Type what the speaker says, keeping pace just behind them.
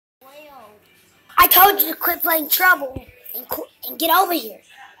told you to quit playing Trouble and get over here.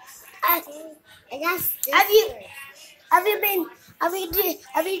 Have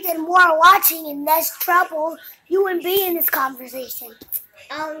you done more watching and less Trouble? You wouldn't be in this conversation.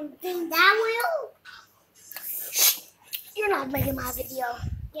 Think that will? You're not making my video.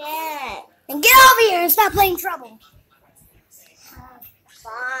 Yeah. And get over here and stop playing Trouble.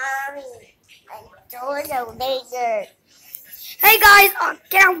 Fine. I told you later. Hey guys,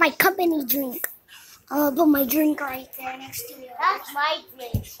 get out my company drink. I'll put my drink right there next to you. That's my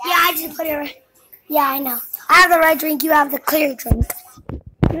drink. Yeah, I just put it right. Yeah, I know. I have the red drink, you have the clear drink.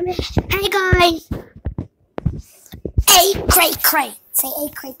 Hey guys. Hey, cray. Say hey,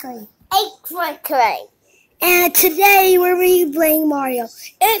 cray. Hey, cray. And today we're replaying Mario.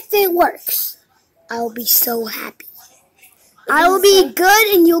 If it works, I will be so happy. I will be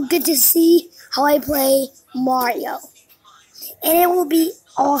good and you'll get to see how I play Mario. And it will be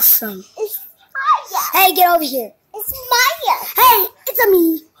awesome. It's Maya. Hey, get over here. It's Maya. Hey, it's a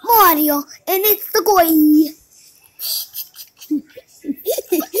me, Mario, and it's the guy.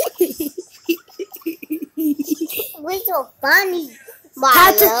 We're so funny,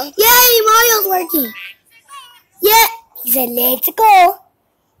 Mario. Yay, Mario's working. Yeah, he said, let's go.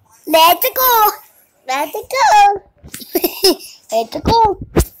 Let's go. Let's go. Let's go.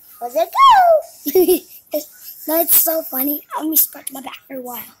 Let's go. That's so funny. Let me scratch my back for a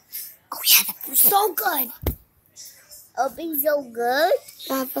while. Oh yeah, that feels so good. It'll be so good.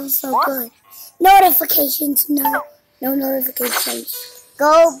 That feels so good. Notifications, no notifications.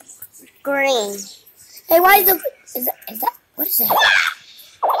 Go green. Hey, why is that? What is that?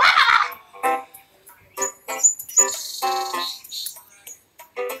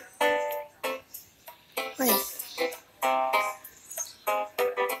 Wait.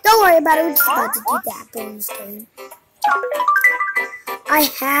 Don't worry about it. We're just about to do that bonus game. I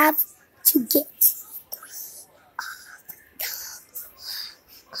have to get 3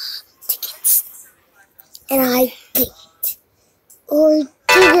 tickets. And I get it. Or do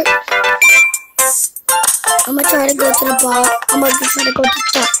it. I'm going to try to go to the ball. I'm going to try to go to the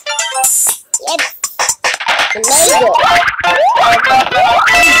top. Yes. Lego.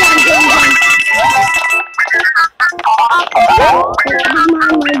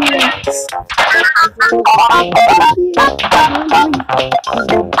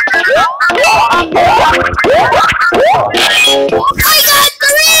 I got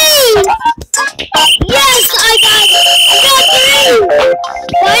 3! Yes, I got 3!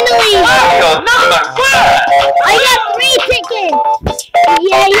 Finally! I got 3 tickets!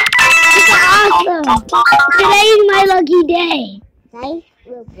 Yay! It's awesome! Today is my lucky day. Nice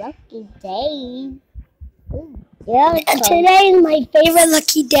lucky day. Yeah, today is my favorite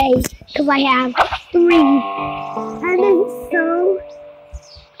lucky day because I have 3. And it's so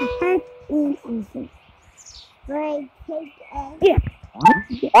awesome. Right, take a Yeah.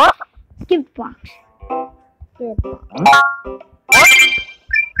 Gift box.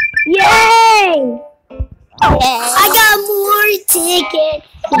 Yay! I got more tickets.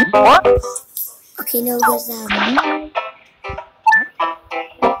 Okay, no, there's that one.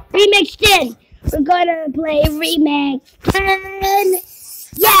 Remix 10. We're gonna play Remix 10.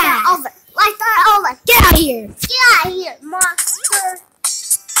 Yeah! over. Like that over. Get out of here. Get out of here, monster.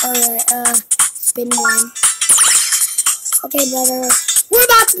 Alright, spin 1. Okay, brother. We're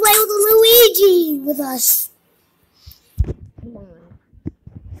about to play with Luigi with us. Come on.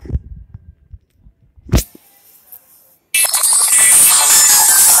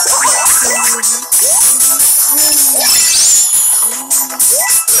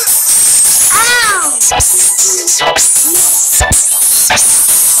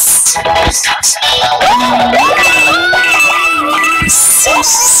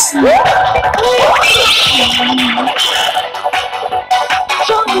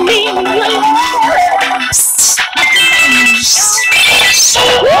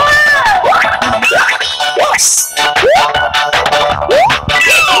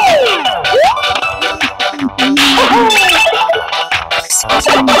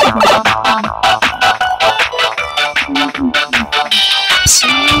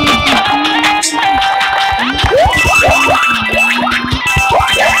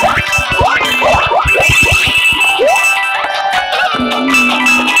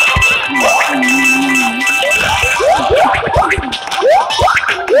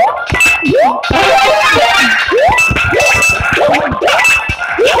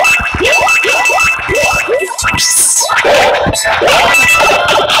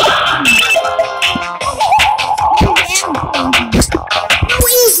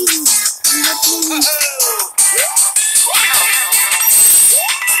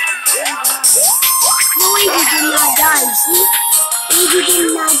 Luigi did not die, see? Luigi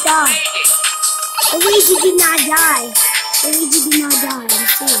did not die. Luigi did not die. Luigi did not die, I'm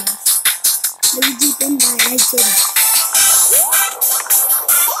serious. Luigi didn't die, I didn't.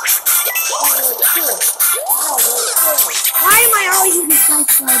 Why am I always in the fight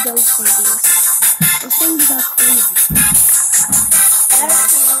for those things? Those things are crazy.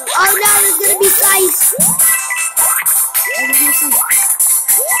 Oh no, there's gonna be slice! There's gonna be slice.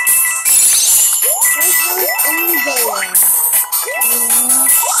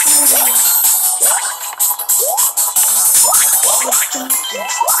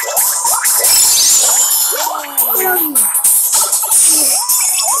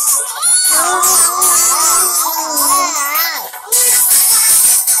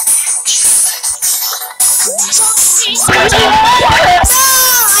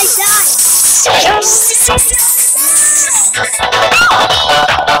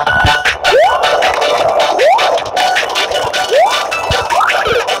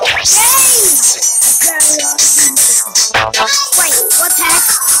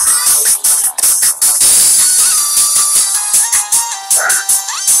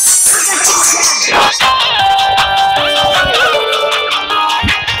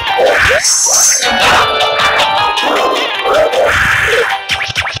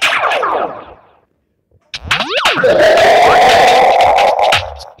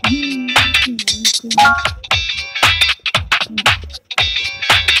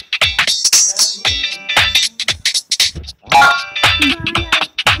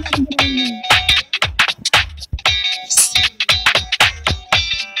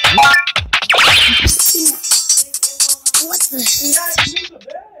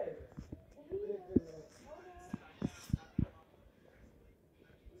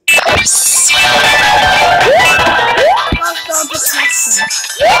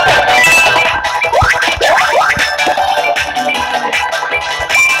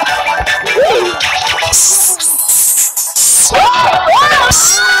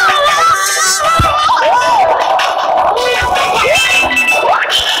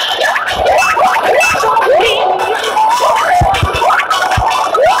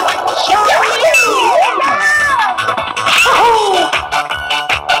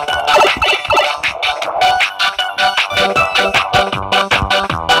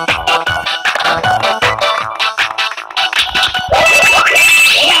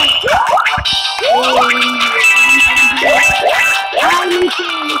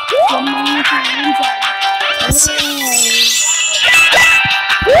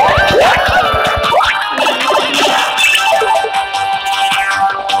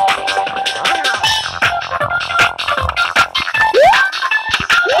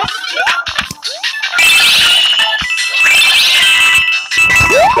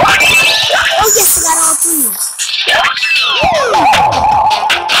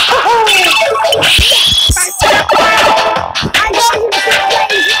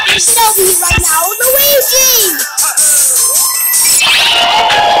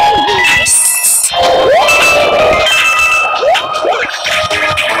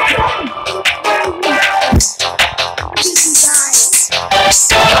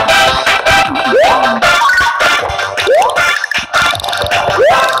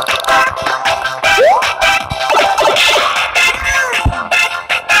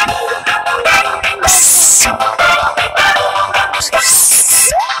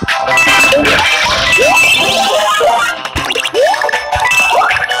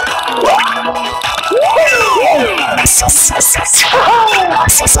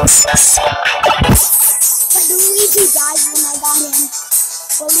 But Luigi died when I got him.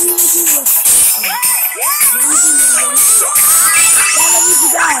 But Luigi was Luigi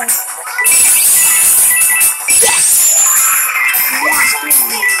died. Yes!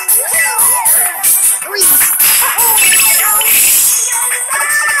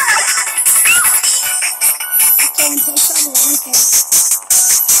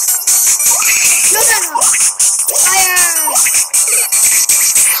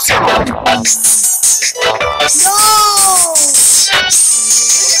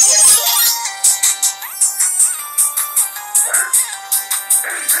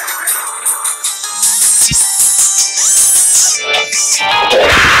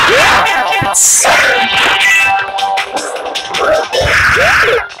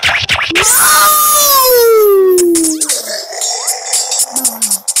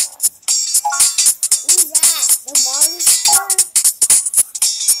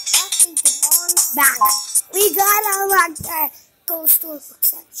 Back. We gotta unlock that ghost door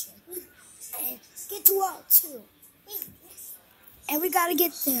section and get to World 2. And we gotta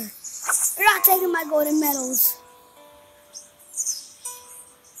get there. You're not taking my golden medals.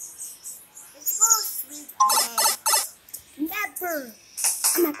 Let's go sleep, man. Never.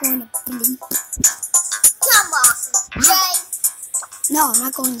 I'm not going to sleep. Come on, Jay. No, I'm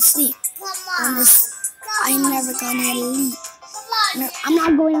not going to sleep. Come on. I'm never going to leave. Come on. No, I'm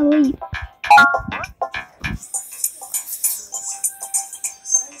not going to leave.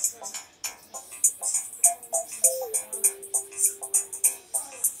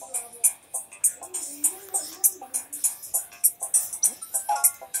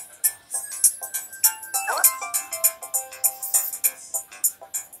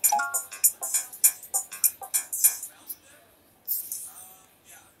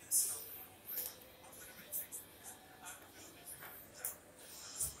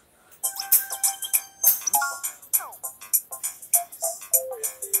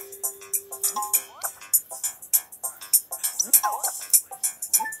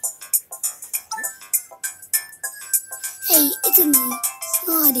 Hey, it's a me,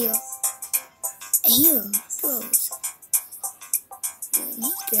 Mario. A hero throws. When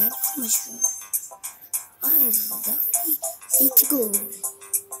he grabs the mushroom, ours is already 8 to go.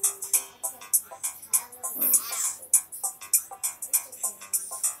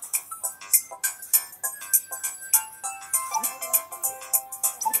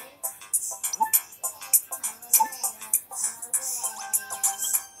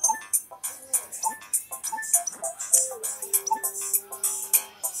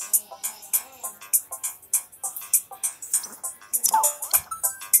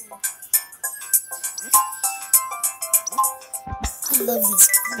 I love this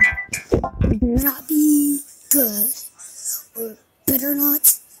game. It better not be good, or it better not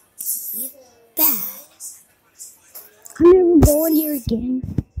be bad. I'm never going here again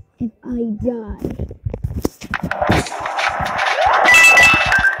if I die.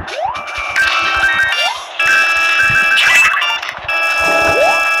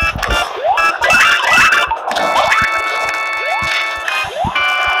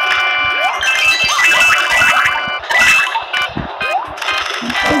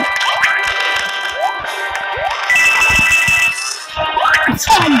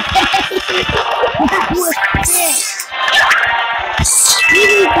 That was it.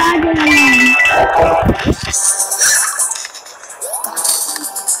 You got it alone.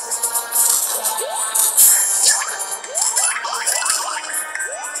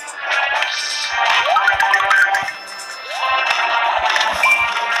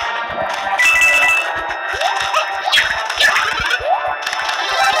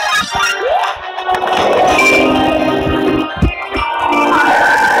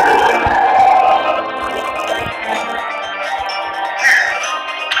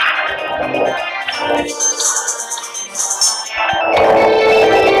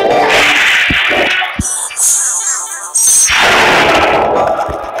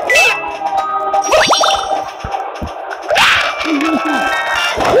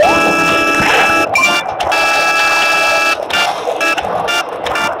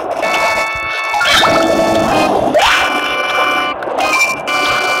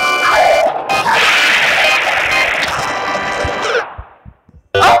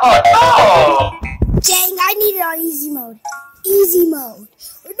 Dang, I need it on easy mode. Easy mode.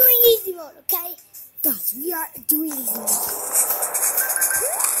 We're doing easy mode, okay? Guys, we are doing easy mode.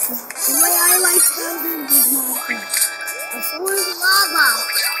 The way I like Bowser is not good. Before the lava.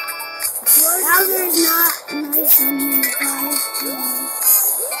 Bowser is not nice on him, guys.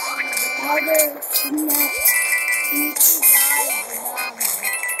 Bowser cannot. He can die in the lava.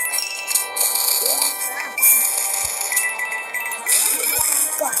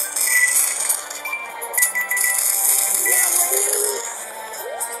 God.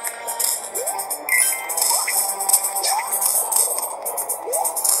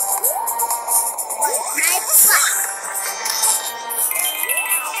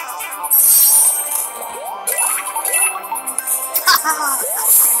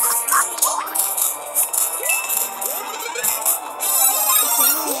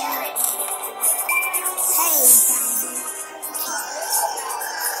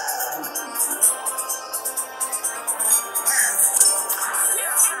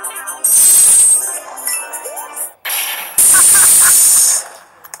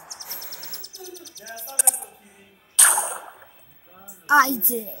 I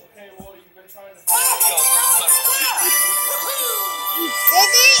did it. You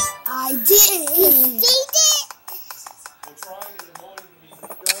did it? I did You it. did it?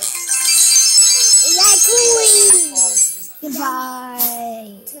 Exactly. Goodbye.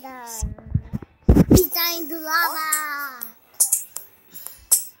 He's dying to lava.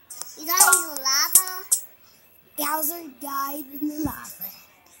 He's dying Bowser died in the lava.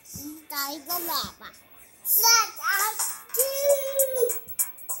 He died in the lava. Let us do.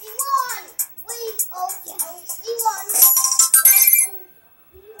 We won. We won.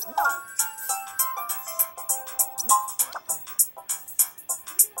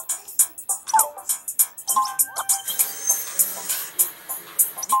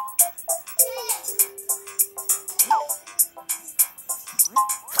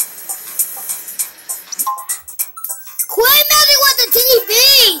 Quit messing with the TV!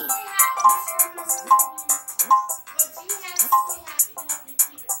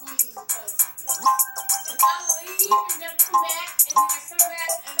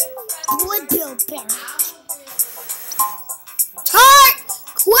 Wood Bill Barrett.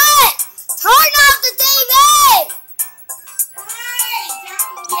 Quit! Turn off the TV! Hey,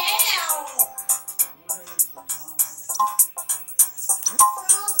 don't yell.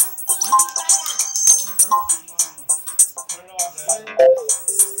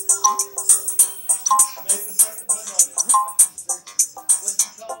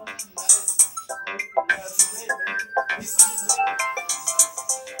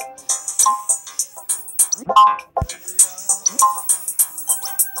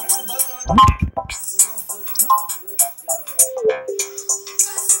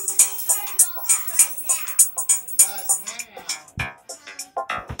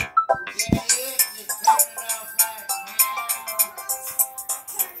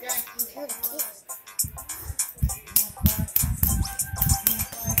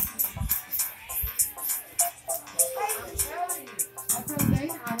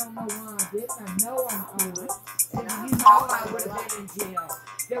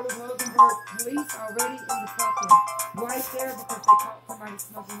 There was Rosenberg police already in the fucking right there because they caught somebody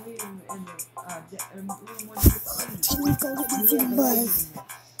smoking weed in the room 116. Can we go to the Goombas?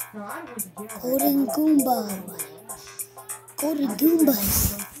 So I went to jail. Golden Goombas. Golden Goombas.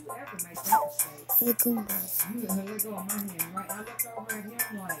 Don't you ever make that mistake. The Goombas. You let go of my hand, right? I looked over at him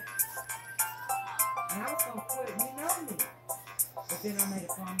like, and I was gonna quit. You know me. But then I made a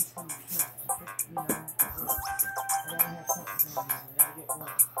promise to myself. You know, I gotta have something on me. I gotta get one.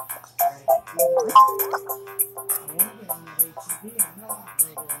 I want to get on that HEB. I know I'm going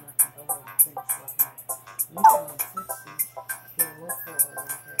to go and I can go and finish like that. You're only 60. Get a look for it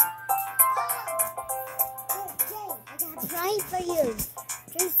right there. I got a prize for you.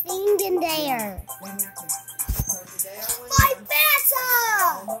 Just sing in there. What happened? So today I went My in. Fanta!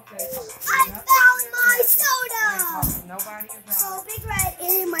 Okay. I found my soda! Nobody about So Big Red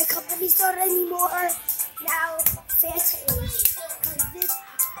isn't my company soda anymore. Now Fanta is. Because this is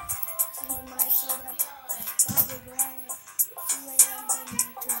my soda. Bye Big Red. See you later. I'm done with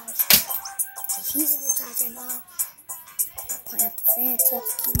you guys. So he's in the charger now. I'm playing up the Fanta.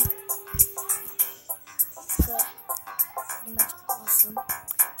 Good. Pretty much awesome.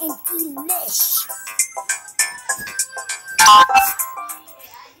 And delish.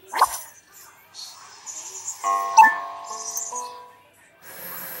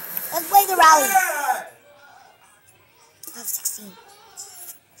 Let's play the rally. I have 16.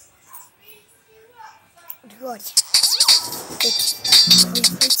 Good.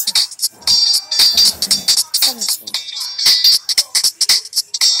 17.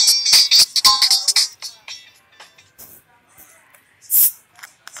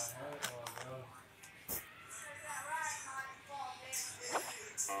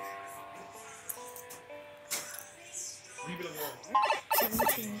 Leave it alone.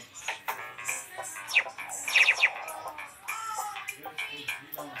 17.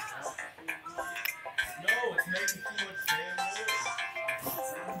 No, it's making too much damn noise.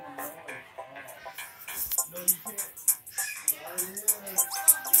 No, you can't.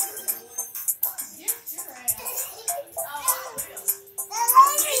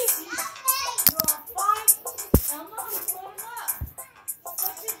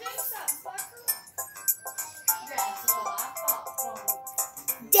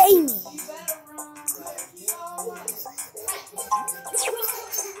 Damien.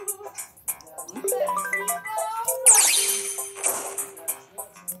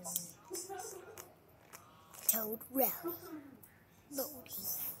 Toad Rally. Loading.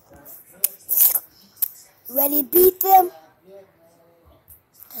 Ready to beat them?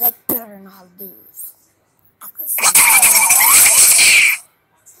 Cause I better not lose. I could see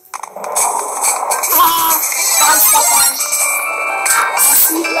bye, Stefan. I'll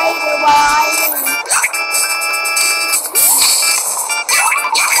see you later while I win.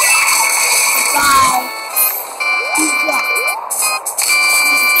 Bye. Good luck.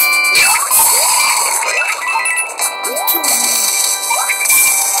 You're killing me.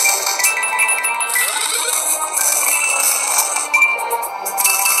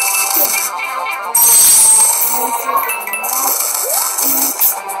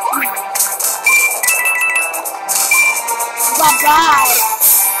 Dang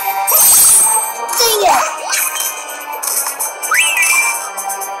it!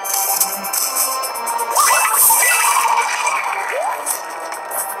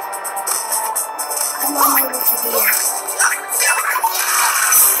 I'm on my way to the end.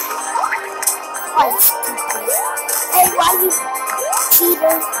 Oh, stupid. Hey, why you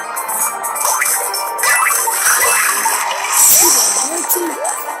cheater?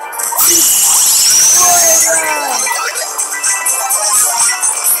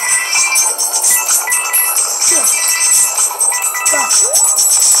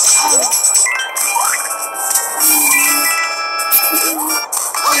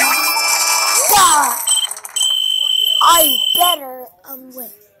 I better win,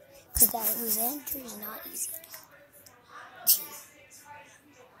 because that revenge is not easy.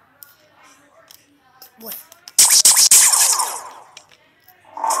 Win.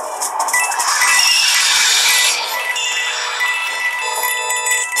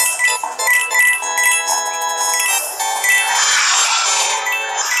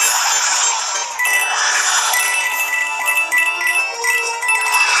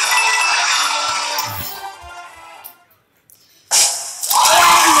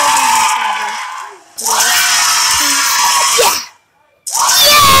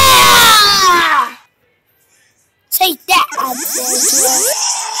 Take that, I'm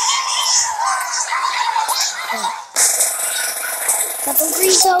got some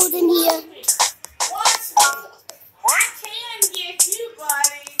green toad in here. What? I can get you,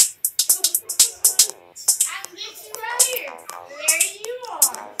 buddy. I can get you right here. There you are.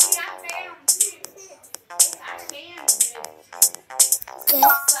 See, I found you. I can get you. Okay.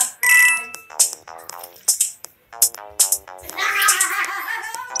 Sucker face.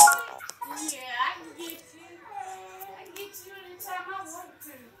 Yeah, I can get you. I can get you anytime I want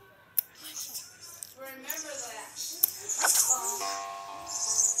to. Remember that.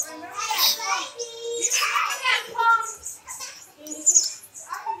 Remember that, baby. You remember that, Pump?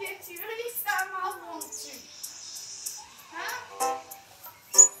 I can get you anytime I want to. Huh?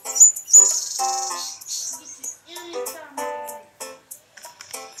 Get you anytime I want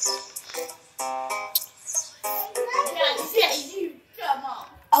to. Yeah, you. Come on.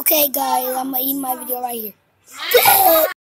 Okay, guys, I'm gonna end my video right here.